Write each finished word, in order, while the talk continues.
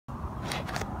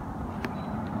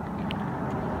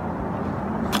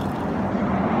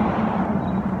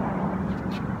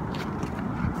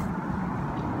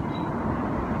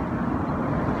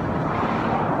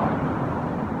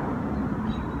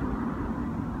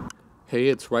Hey,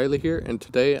 it's Riley here, and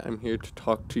today I'm here to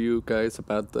talk to you guys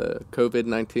about the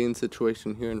COVID-19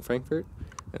 situation here in Frankfurt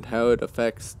and how it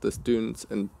affects the students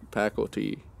and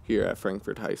faculty here at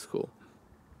Frankfurt High School.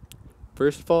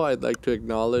 First of all, I'd like to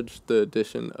acknowledge the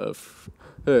addition of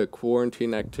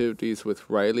quarantine activities with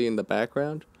Riley in the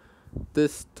background.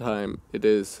 This time it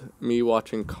is me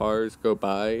watching cars go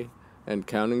by and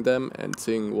counting them and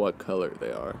seeing what color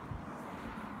they are.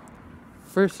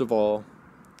 First of all,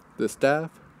 the staff,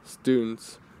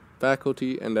 students,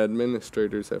 faculty, and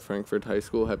administrators at Frankfurt High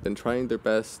School have been trying their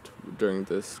best during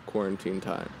this quarantine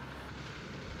time.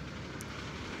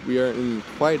 We are in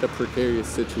quite a precarious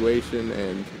situation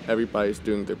and everybody's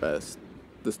doing their best.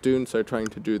 The students are trying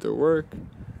to do their work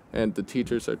and the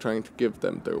teachers are trying to give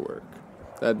them their work.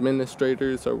 The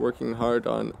administrators are working hard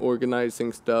on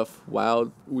organizing stuff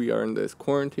while we are in this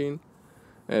quarantine,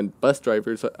 and bus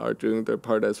drivers are doing their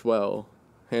part as well,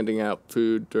 handing out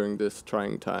food during this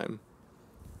trying time.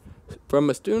 From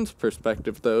a student's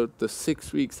perspective, though, the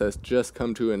 6 weeks has just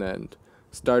come to an end,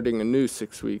 starting a new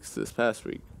 6 weeks this past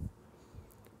week,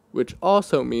 which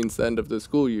also means the end of the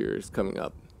school year is coming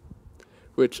up,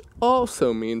 which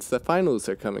also means the finals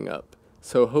are coming up.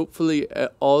 So hopefully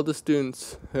all the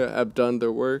students have done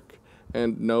their work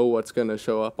and know what's going to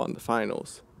show up on the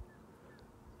finals.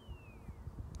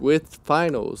 With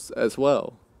finals as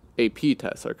well, AP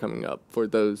tests are coming up for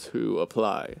those who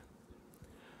apply.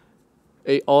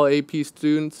 All AP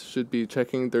students should be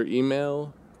checking their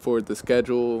email for the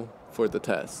schedule for the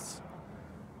tests.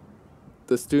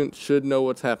 The students should know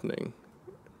what's happening.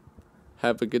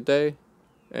 Have a good day,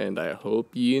 and I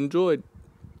hope you enjoyed.